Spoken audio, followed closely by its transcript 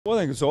Well,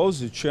 I think it's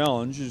always a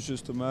challenge. It's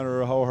just a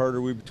matter of how hard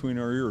are we between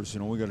our ears.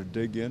 We got to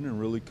dig in and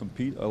really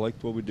compete. I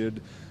liked what we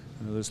did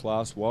this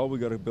last while. We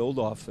got to build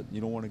off it.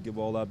 You don't want to give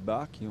all that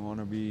back. You want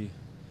to be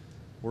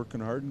working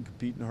hard and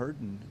competing hard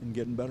and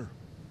getting better.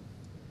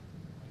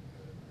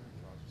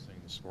 Was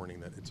saying this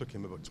morning that it took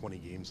him about 20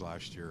 games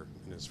last year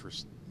in his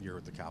first year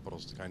with the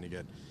Capitals to kind of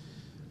get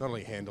not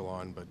only handle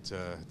on, but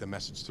the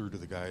message through to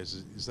the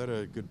guys. Is that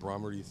a good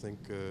barometer, do you think,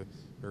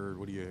 or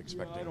what are you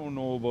expecting? Yeah, I don't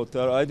know about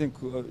that. I think,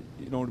 to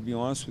be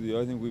honest with you,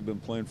 I think we've been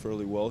playing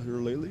fairly well here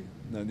lately.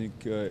 And I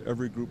think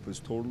every group is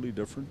totally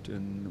different,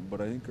 but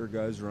I think our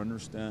guys are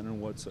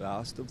understanding what's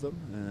asked of them,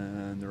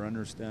 and they're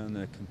understanding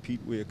the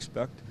compete we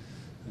expect.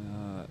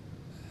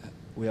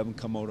 We haven't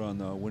come out on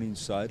the winning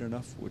side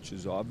enough, which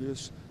is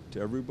obvious to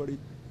everybody.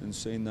 In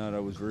saying that, I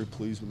was very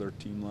pleased with our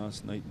team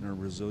last night and our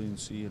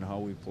resiliency and how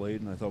we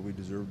played, and I thought we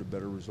deserved a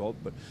better result.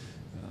 But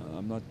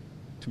I'm not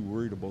too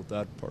worried about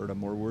that part. I'm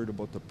more worried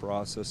about the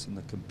process and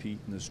the compete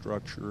and the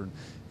structure.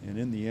 And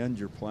in the end,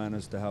 your plan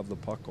is to have the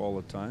puck all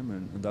the time,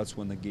 and that's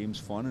when the game's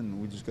fun, and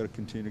we just got to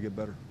continue to get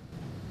better.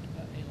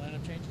 Any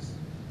lineup changes?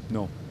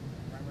 No.